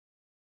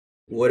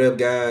What up,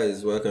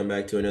 guys? Welcome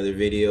back to another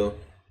video.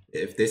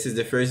 If this is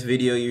the first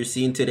video you're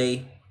seeing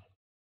today,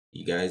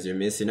 you guys are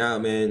missing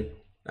out, man.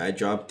 I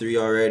dropped 3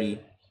 already.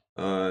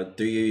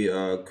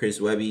 3 Chris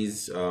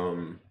Webby's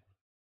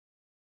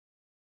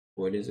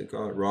what is it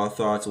called? Raw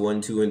Thoughts 1,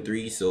 2, and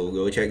 3. So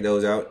go check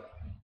those out.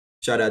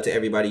 Shout out to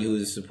everybody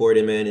who's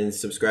supporting, man, and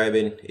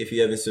subscribing. If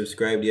you haven't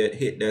subscribed yet,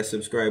 hit that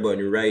subscribe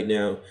button right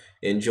now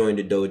and join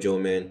the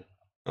dojo, man.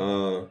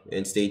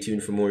 And stay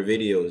tuned for more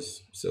videos.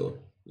 So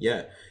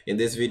yeah, in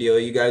this video,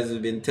 you guys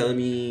have been telling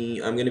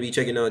me I'm gonna be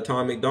checking out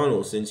Tom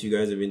MacDonald, since you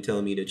guys have been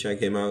telling me to check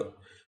him out.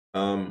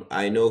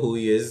 I know who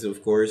he is,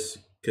 of course,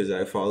 because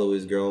I follow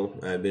his girl.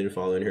 I've been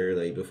following her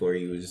like before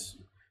he was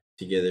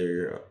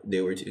together. They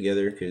were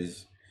together,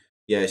 because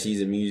yeah,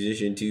 she's a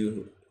musician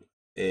too.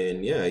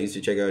 And yeah, I used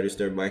to check out her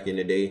stuff back in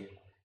the day.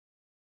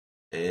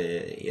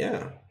 And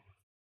yeah,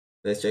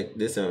 let's check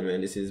this out,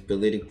 man. This is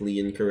politically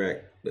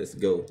incorrect. Let's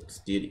go. Let's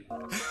get it.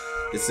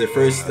 This is the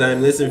first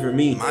time listen for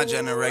me. My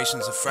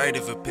generation's afraid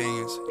of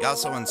opinions. Y'all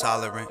so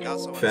intolerant.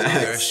 Facts.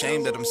 They're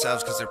ashamed of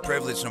themselves because they're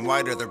privileged and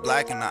white, or they're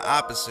black and the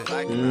opposite.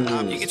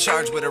 You get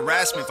charged with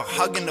harassment for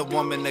hugging a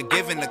woman or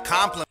giving a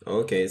compliment.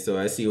 Okay, so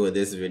I see what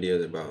this video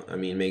is about. I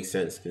mean, it makes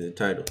sense because the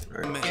title.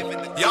 All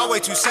right. Y'all way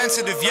too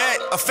sensitive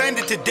yet,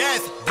 offended to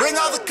death. Bring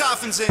all the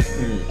coffins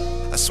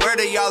in. I swear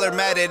that y'all are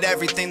mad at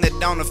everything that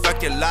don't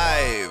affect your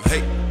life.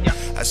 Hey,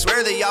 I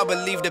swear that y'all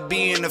believe that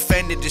being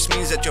offended just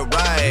means that you're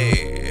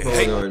right.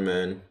 Hold on,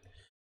 man.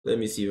 Let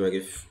me see if I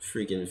can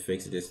freaking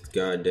fix this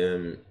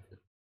goddamn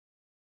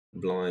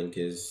blind,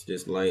 because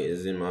this light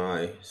is in my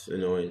eye. It's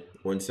annoying.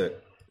 One sec.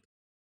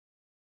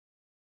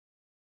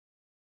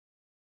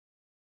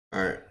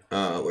 Alright,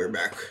 we're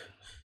back.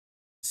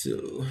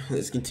 So,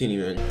 let's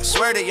continue, man. I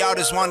swear that y'all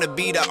just want to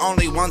be the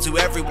only ones who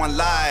everyone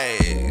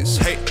lies.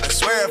 Hey, I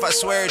swear if I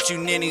swear at you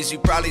ninnies, you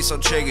probably so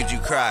triggered you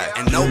cry.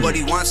 And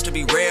nobody wants to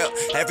be real.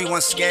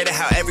 Everyone's scared of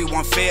how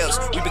everyone feels.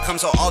 We become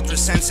so ultra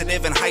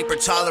sensitive and hyper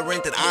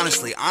tolerant that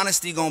honestly,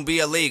 honesty gonna be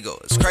illegal.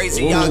 It's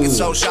crazy y'all get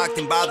so shocked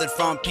and bothered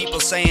from people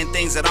saying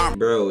things that aren't.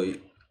 Bro,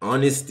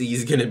 honesty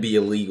is gonna be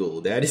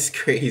illegal. That is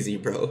crazy,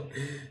 bro.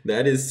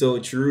 That is so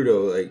true,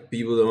 though. Like,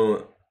 people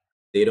don't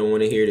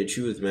want to hear the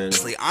truth, man.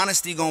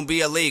 Honesty gonna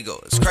be illegal.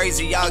 It's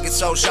crazy y'all get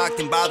so shocked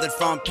and bothered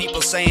from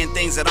people saying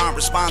things that aren't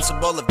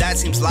responsible. If that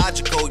seems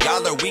logical,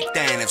 y'all are weak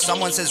then. If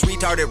someone says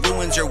retard, it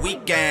ruins your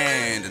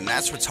weekend. And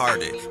that's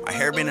retarded. My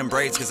hair been in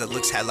braids because it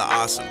looks hella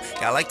awesome.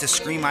 Y'all like to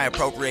scream I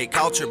appropriate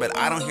culture, but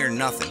I don't hear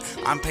nothing.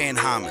 I'm paying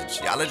homage.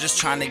 Y'all are just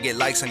trying to get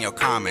likes on your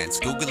comments,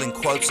 Googling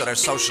quotes that are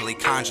socially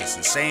conscious,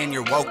 and saying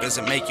you're woke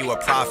doesn't make you a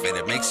prophet.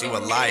 It makes you a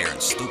liar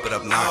and stupid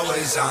obnoxious.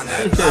 Always on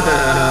that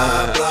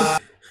blah, blah.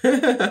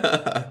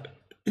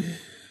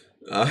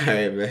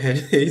 Alright, man.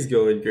 He's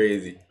going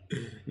crazy.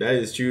 That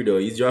is true, though.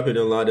 He's dropping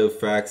a lot of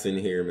facts in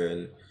here,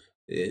 man.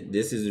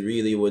 This is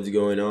really what's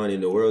going on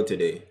in the world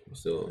today.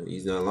 So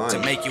he's not lying. To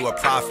make you a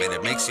prophet,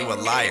 it makes you a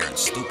liar and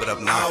stupid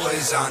obnoxious.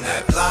 Always on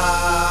that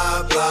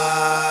blah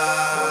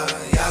blah.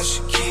 Y'all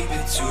should keep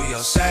it to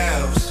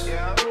yourselves.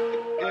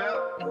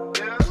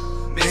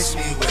 Mix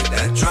me with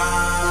that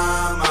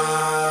drama.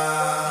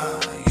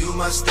 You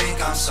must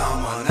think I'm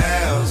someone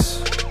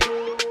else.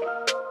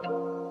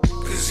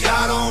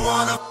 Y'all don't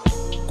wanna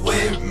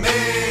with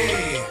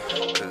me,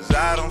 cause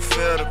I don't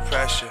feel the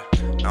pressure.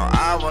 No,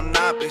 I will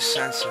not be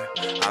censored.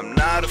 I'm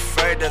not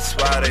afraid, that's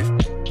why they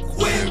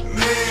with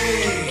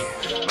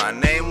me. My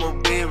name will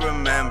be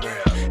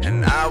remembered,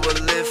 and I will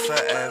live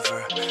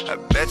forever. I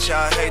bet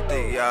y'all hate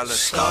that y'all are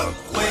stuck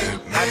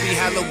with me. Happy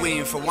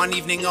Halloween, for one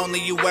evening only,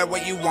 you wear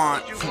what you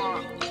want.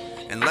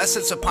 Unless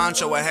it's a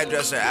poncho, a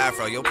headdress, or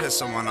afro, you'll piss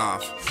someone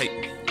off.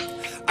 Hey,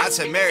 I'd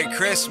say Merry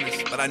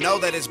Christmas, but I know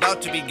that it's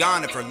about to be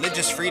gone. If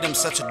religious freedom's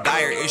such a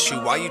dire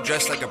issue, why you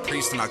dress like a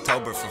priest in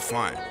October for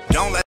fun?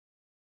 Don't let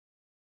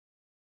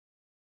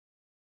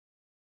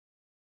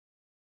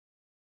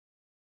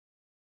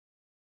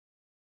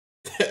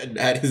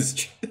That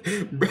is,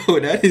 bro,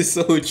 that is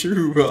so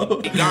true, bro.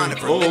 Be gone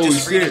if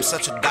religious freedom's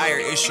such a dire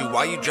issue.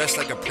 Why you dress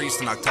like a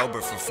priest in October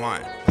for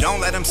fun? Don't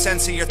let them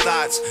censor your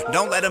thoughts.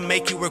 Don't let them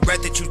make you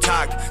regret that you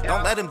talked.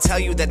 Don't let them tell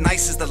you that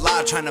nice is the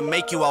law, trying to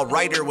make you all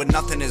righter when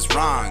nothing is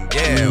wrong.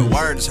 Yeah,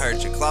 words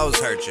hurt you, clothes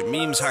hurt you,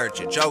 memes hurt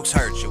you, jokes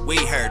hurt you, we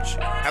hurt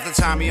you. Half the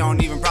time you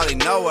don't even probably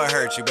know what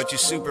hurt you, but you're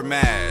super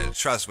mad.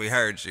 Trust, we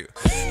heard you.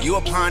 You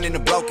a pawn in a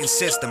broken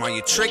system. Are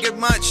you triggered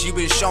much? You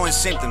been showing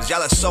symptoms.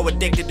 Y'all are so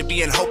addicted to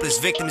being hopeless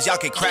victims. Y'all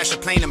can crash a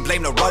plane and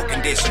blame the road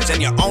conditions,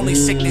 and your only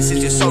sickness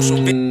is your social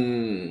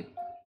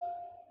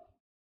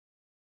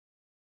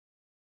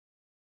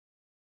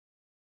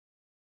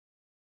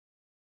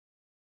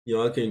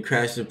Y'all can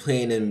crash the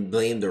plane and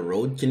blame the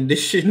road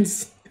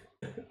conditions.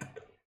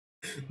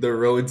 The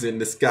roads in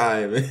the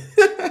sky,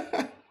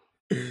 man.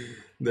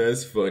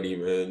 That's funny,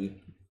 man.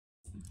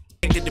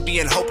 Addicted to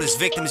being hopeless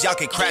victims. Y'all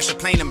can crash a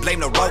plane and blame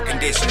the road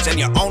conditions, and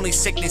your only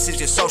sickness is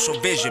your social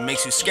vision.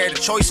 Makes you scared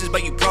of choices,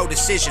 but you pro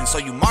decision. So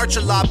you march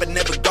a lot but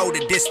never go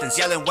the distance,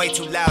 yelling way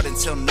too loud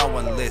until no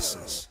one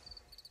listens.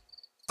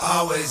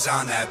 Always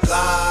on that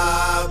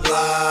blah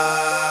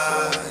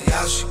blah.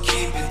 Y'all should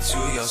keep it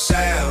to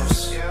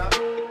yourselves.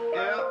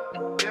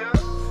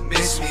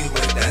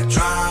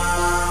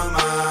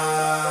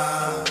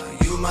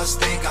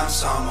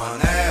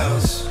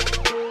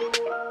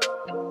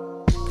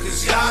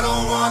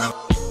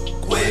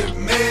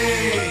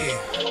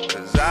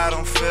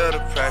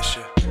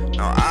 pressure.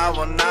 No, I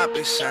will not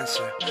be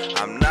censored.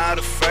 I'm not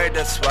afraid,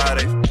 that's why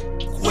they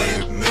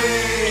with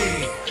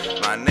me.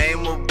 My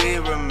name will be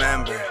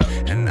remembered,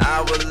 and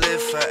I will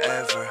live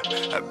forever.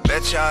 I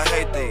bet y'all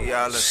hate that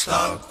y'all are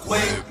stuck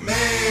with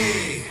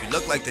me. You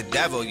look like the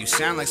devil, you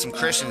sound like some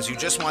Christians. You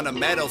just want a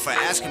medal for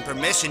asking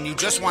permission. You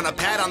just want a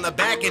pat on the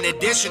back in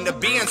addition to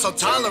being so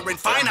tolerant.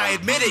 Fine, I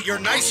admit it, you're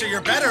nicer,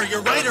 you're better,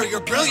 you're righter,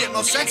 you're brilliant.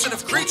 Most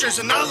sensitive creatures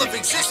in all of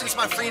existence.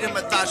 My freedom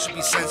of thought should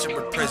be censored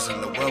with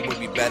prison. The world would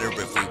be better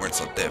if we weren't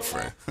so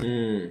different.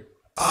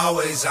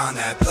 Always on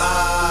that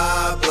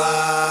blah,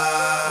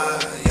 blah.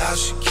 Y'all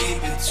should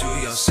keep it to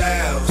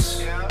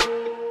yourselves.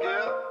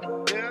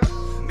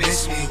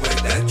 Miss me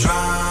with that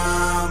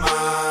drama.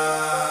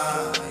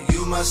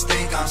 You must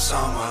think I'm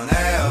someone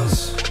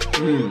else.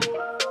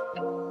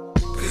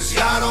 Cause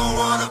y'all don't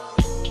wanna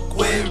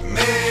with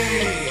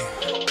me.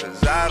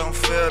 Cause I don't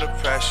feel the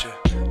pressure.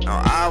 No,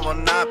 I will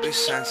not be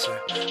censored.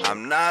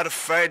 I'm not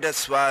afraid,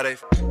 that's why they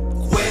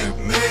with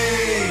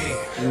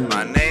me.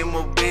 My name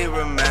will be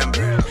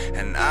remembered,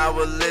 and I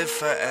will live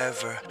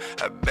forever.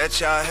 I bet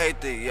y'all hate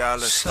that y'all are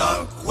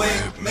stuck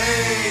with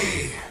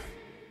me.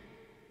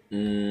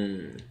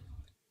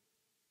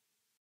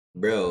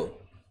 Bro,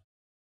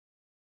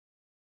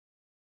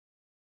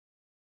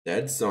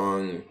 that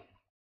song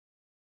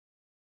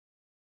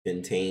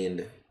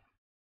contained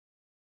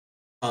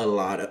a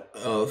lot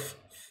of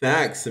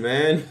facts,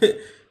 man.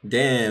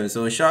 Damn.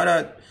 So shout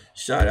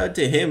out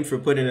to him for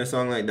putting a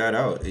song like that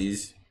out.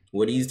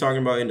 What he's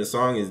talking about in the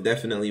song is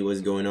definitely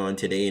what's going on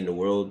today in the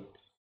world.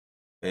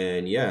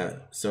 And yeah,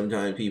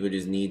 sometimes people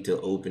just need to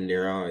open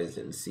their eyes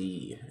and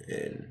see,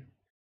 and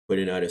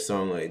putting out a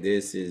song like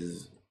this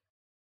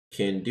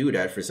can do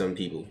that for some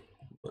people.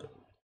 But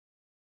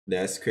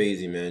that's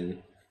crazy,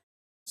 man.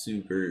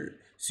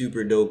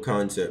 Super dope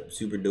concept.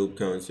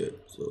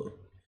 So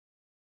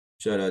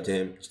shout out to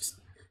him.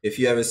 If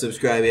you haven't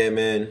subscribed yet,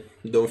 man,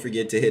 don't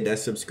forget to hit that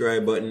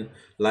subscribe button.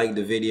 Like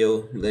the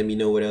video. Let me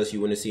know what else you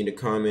want to see in the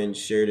comments.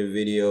 Share the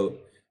video.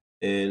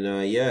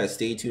 And yeah,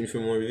 stay tuned for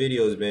more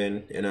videos,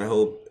 man. And I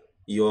hope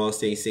you all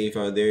stay safe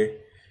out there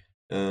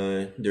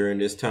during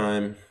this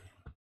time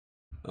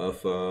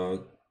of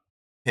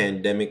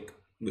pandemic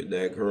with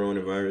that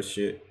coronavirus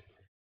shit.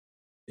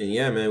 And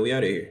yeah, man, we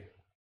out of here.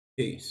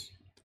 Peace.